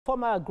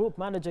Former Group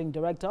Managing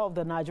Director of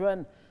the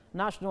Nigerian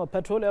National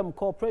Petroleum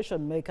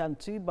Corporation,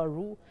 Maikanti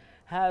Baru,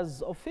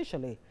 has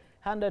officially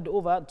handed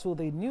over to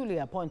the newly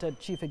appointed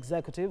Chief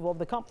Executive of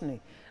the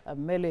company,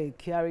 Mele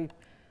Kyari.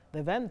 The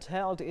event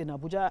held in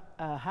Abuja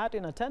had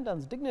in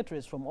attendance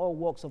dignitaries from all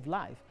walks of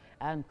life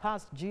and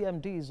past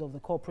GMDs of the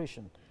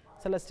corporation.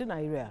 Celestina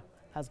Iria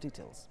has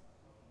details.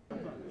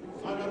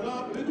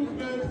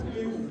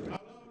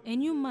 A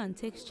new man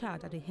takes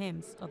charge at the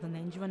helms of the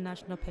Nigerian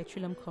National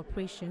Petroleum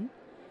Corporation.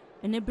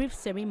 In a brief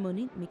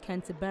ceremony,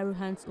 Maikanti Baru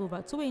hands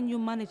over to a new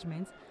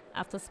management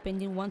after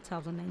spending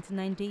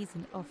 1,099 days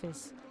in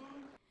office.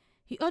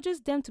 He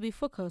urges them to be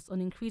focused on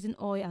increasing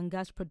oil and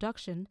gas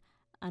production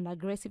and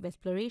aggressive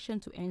exploration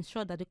to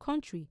ensure that the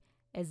country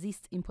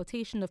exists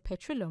importation of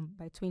petroleum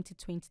by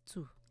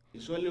 2022.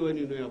 It's only when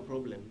you know a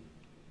problem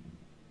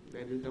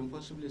that you can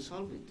possibly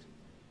solve it.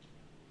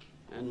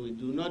 And we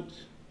do not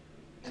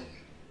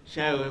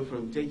shy away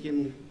from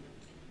taking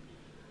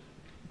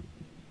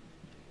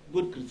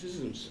good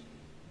criticisms.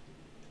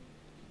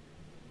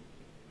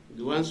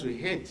 The ones we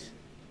hate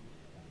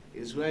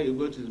is where you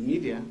go to the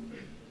media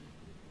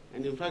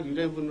and in fact you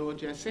don't even know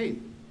what you are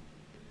saying.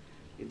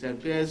 It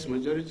appears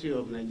majority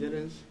of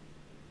Nigerians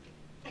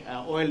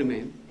are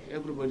oilmen.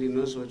 Everybody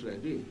knows what we are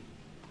doing.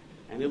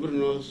 And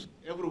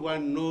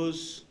everyone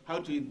knows how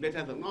to eat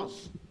better than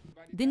us.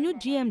 The new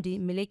GMD,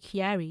 Mele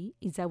Kyari,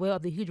 is aware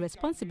of the huge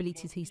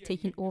responsibilities he's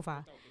taking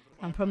over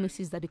and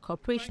promises that the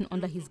corporation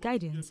under his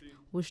guidance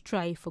will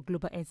strive for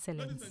global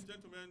excellence.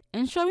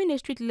 Ensuring a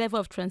strict level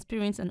of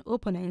transparency and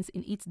openness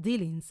in its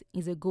dealings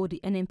is a goal the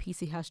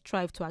NNPC has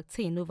strived to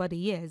attain over the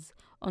years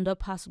under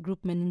past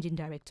group managing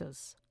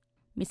directors.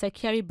 Mr.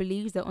 Kyari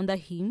believes that under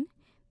him,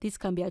 this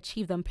can be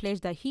achieved and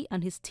pledged that he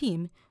and his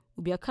team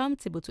will be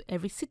accountable to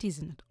every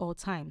citizen at all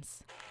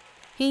times.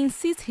 He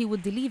insists he will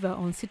deliver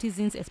on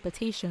citizens'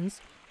 expectations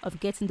of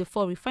getting the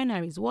 4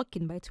 refineries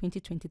working by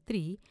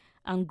 2023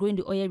 and growing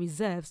the oil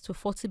reserves to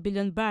 40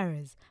 billion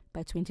barrels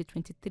by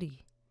 2023.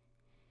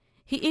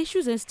 He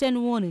issues a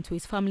stern warning to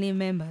his family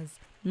members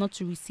not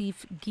to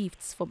receive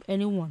gifts from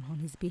anyone on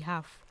his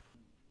behalf.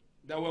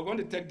 That we're going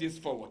to take this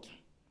forward.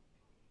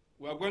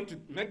 We are going to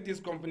make this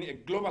company a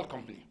global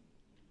company.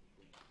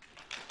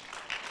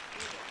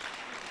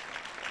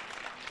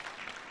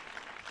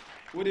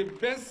 With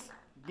the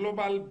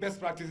global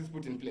best practices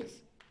put in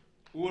place,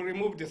 we will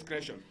remove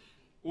discretion.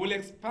 We will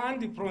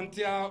expand the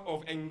frontier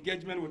of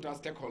engagement with our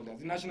stakeholders,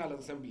 the National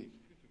Assembly,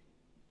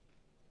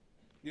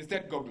 the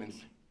state governments,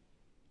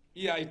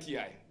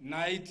 EITI,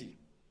 NITDA,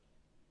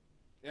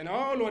 and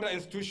all other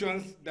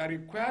institutions that are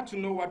required to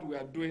know what we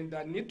are doing,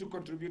 that need to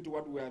contribute to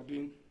what we are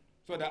doing,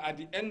 so that at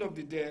the end of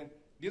the day,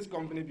 this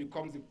company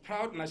becomes the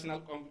proud national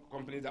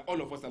company that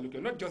all of us are looking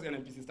at, not just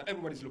NNPC,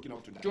 everybody's looking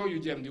up to that. Sure,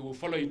 GMD will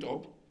follow it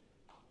up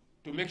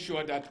to make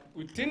sure that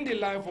within the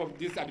life of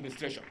this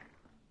administration,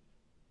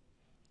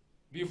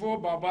 before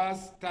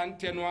Baba's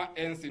tenure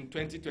ends in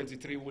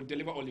 2023, we'll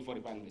deliver only 4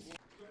 refineries.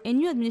 A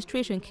new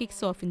administration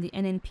kicks off in the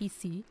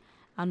NNPC,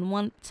 and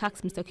one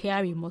task Mr.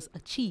 Kyari must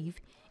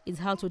achieve is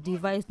how to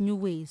devise new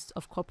ways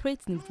of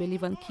cooperating with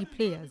relevant key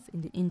players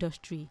in the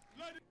industry.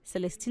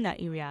 Celestina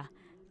Iria,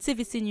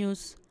 TVC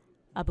News,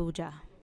 Abuja.